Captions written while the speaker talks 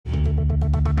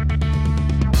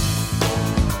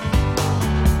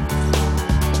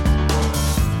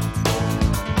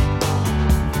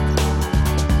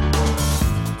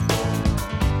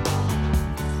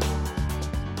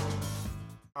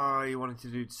to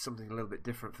do something a little bit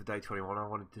different for day 21. I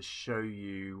wanted to show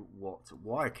you what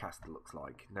wirecast looks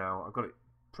like. Now I've got it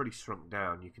pretty shrunk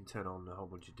down. You can turn on a whole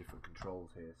bunch of different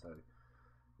controls here, so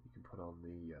you can put on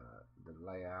the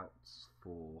layouts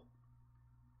for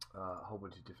a whole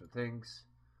bunch of different things.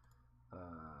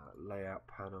 Layout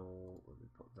panel, let me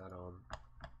put that on.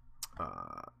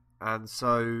 And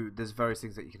so there's various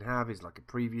things that you can have. Is like a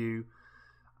preview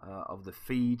of the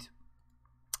feed.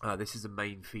 This is the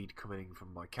main feed coming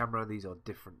from my camera. These are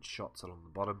different shots along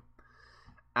the bottom,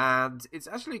 and it's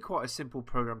actually quite a simple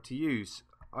program to use.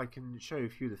 I can show you a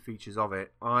few of the features of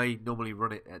it. I normally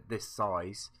run it at this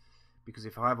size because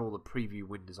if I have all the preview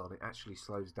windows on, it actually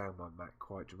slows down my Mac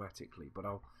quite dramatically. But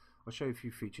I'll show you a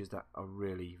few features that are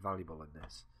really valuable in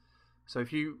this. So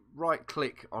if you right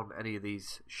click on any of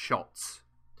these shots,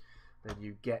 then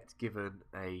you get given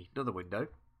another window,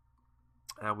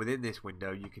 and within this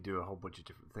window you can do a whole bunch of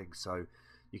different things. So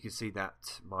you can see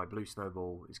that my blue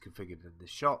snowball is configured in this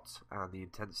shot, and the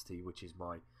intensity, which is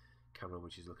my camera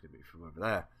which is looking at me from over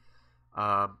there.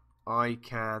 I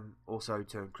can also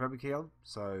turn chroma key on,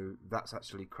 so that's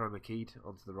actually chroma keyed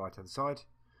onto the right hand side.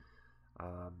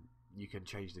 You can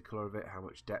change the colour of it, how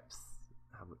much depth,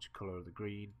 how much colour of the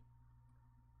green,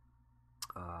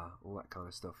 all that kind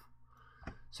of stuff.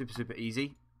 Super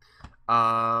easy.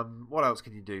 What else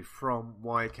can you do? From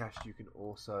Wirecast you can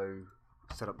also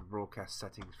set up the broadcast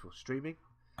settings for streaming.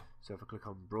 So if I click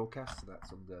on broadcast, so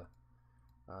that's under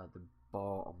the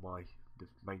bar on the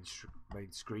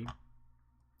main screen,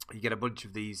 you get a bunch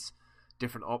of these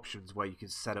different options where you can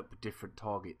set up different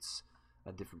targets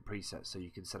and different presets. So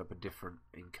you can set up a different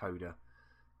encoder,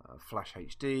 Flash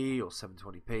HD or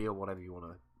 720p or whatever you want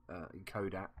to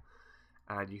encode at,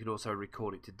 and you can also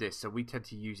record it to disk. So we tend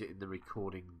to use it in the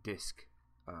recording disk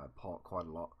part quite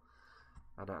a lot,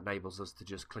 and that enables us to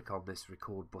just click on this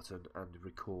record button and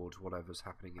record whatever's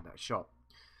happening in that shot.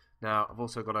 Now I've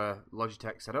also got a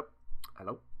Logitech setup.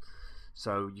 Hello.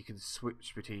 So you can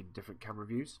switch between different camera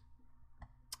views,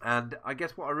 and I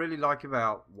guess what I really like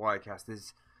about Wirecast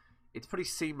is it's pretty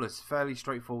seamless, fairly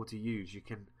straightforward to use. You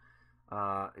can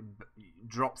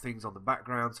drop things on the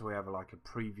background, so we have like a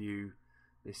preview.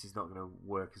 This is not going to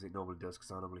work as it normally does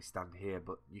because I normally stand here,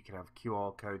 but you can have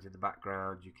QR codes in the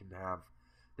background. You can have,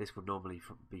 this would normally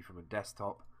be from a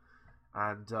desktop,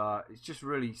 and it's just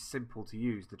really simple to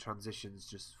use. The transitions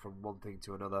just from one thing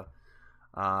to another.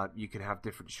 You can have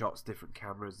different shots, different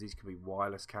cameras. These can be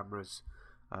wireless cameras.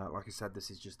 Like I said, this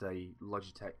is just a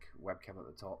Logitech webcam at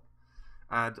the top,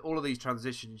 and all of these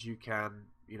transitions you can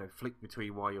flick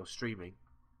between while you're streaming.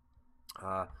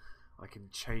 I can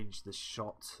change the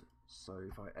shot. So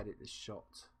if I edit this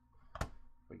shot,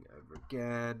 bring it over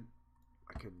again,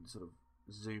 I can sort of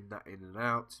zoom that in and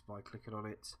out by clicking on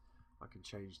it. I can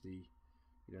change the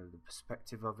the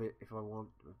perspective of it if I want.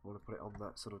 If I want to put it on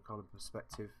that sort of kind of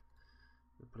perspective,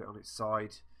 put it on its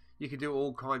side. You can do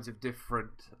all kinds of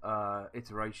different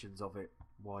iterations of it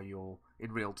while you're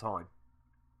in real time.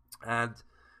 And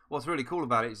what's really cool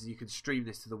about it is you can stream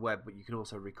this to the web, but you can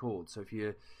also record. So if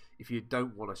you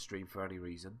don't want to stream for any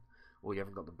reason, or you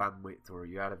haven't got the bandwidth, or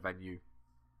you're at a venue,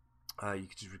 you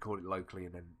can just record it locally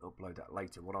and then upload that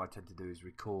later. What I tend to do is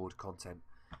record content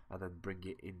and then bring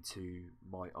it into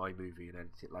my iMovie and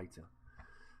edit it later.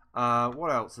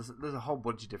 What else? There's a whole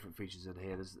bunch of different features in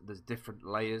here. There's different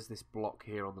layers. This block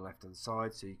here on the left hand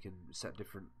side, so you can set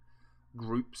different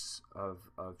groups of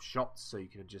shots. So you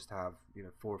can just have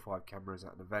 4 or 5 cameras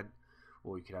at an event,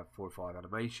 or you can have 4 or 5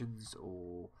 animations,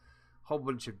 or whole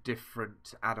bunch of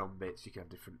different add-on bits. You can have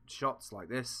different shots like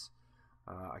this.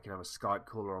 I can have a Skype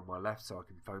caller on my left, so I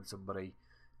can phone somebody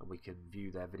and we can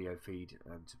view their video feed,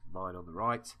 and mine on the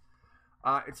right.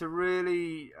 It's a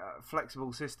really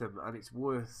flexible system, and it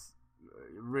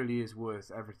really is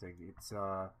worth everything. It's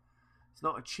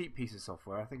not a cheap piece of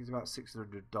software. I think it's about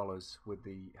 $600 with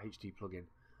the HD plugin,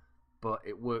 but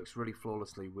it works really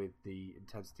flawlessly with the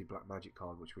Intensity Blackmagic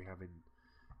card, which we have in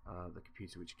the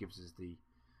computer, which gives us the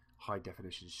high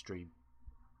definition stream.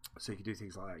 So you can do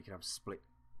things like that. You can have split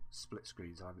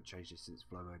screens. I haven't changed this since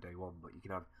Flow Mode Day 1, but you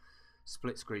can have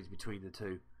split screens between the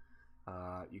two.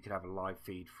 You can have a live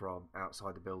feed from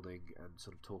outside the building and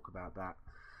sort of talk about that.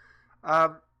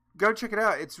 Go and check it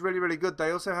out. It's really good. They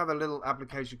also have a little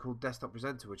application called Desktop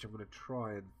Presenter, which I'm going to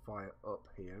try and fire up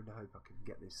here, and I hope I can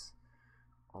get this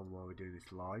on while we're doing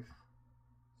this live.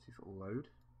 See if it will load.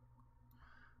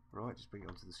 Right, just bring it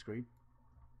onto the screen.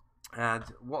 And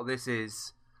what this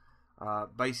is,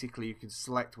 basically you can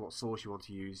select what source you want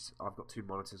to use. I've got 2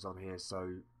 monitors on here,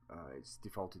 so it's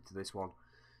defaulted to this one.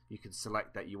 You can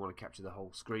select that you want to capture the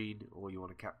whole screen, or you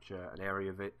want to capture an area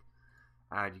of it,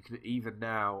 and you can even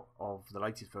now, of the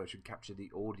latest version, capture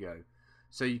the audio.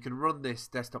 So you can run this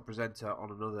desktop presenter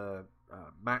on another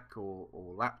Mac or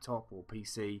laptop or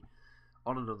PC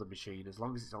on another machine. As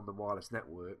long as it's on the wireless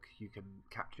network, you can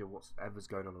capture whatever's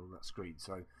going on that screen.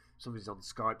 So if somebody's on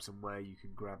Skype somewhere, you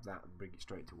can grab that and bring it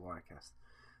straight to Wirecast.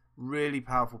 Really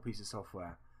powerful piece of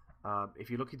software. If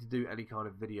you're looking to do any kind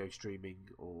of video streaming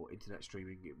or internet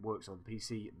streaming, it works on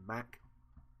PC and Mac.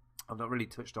 I've not really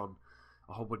touched on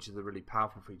a whole bunch of the really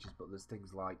powerful features, but there's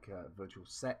things like virtual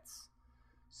sets.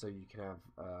 So you can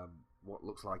have what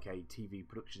looks like a TV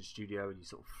production studio, and you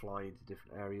sort of fly into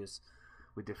different areas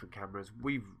with different cameras.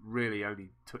 We've really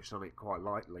only touched on it quite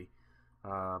lightly.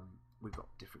 We've got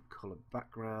different colour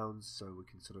backgrounds, so we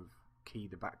can sort of key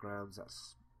the backgrounds.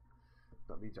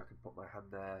 That means I can put my hand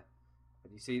there,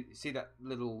 and you see that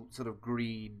little sort of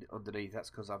green underneath. That's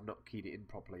because I've not keyed it in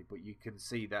properly, but you can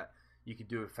see that you can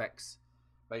do effects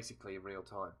basically in real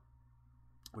time,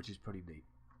 which is pretty neat.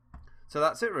 So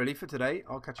that's it really for today.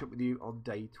 I'll catch up with you on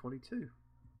day 22.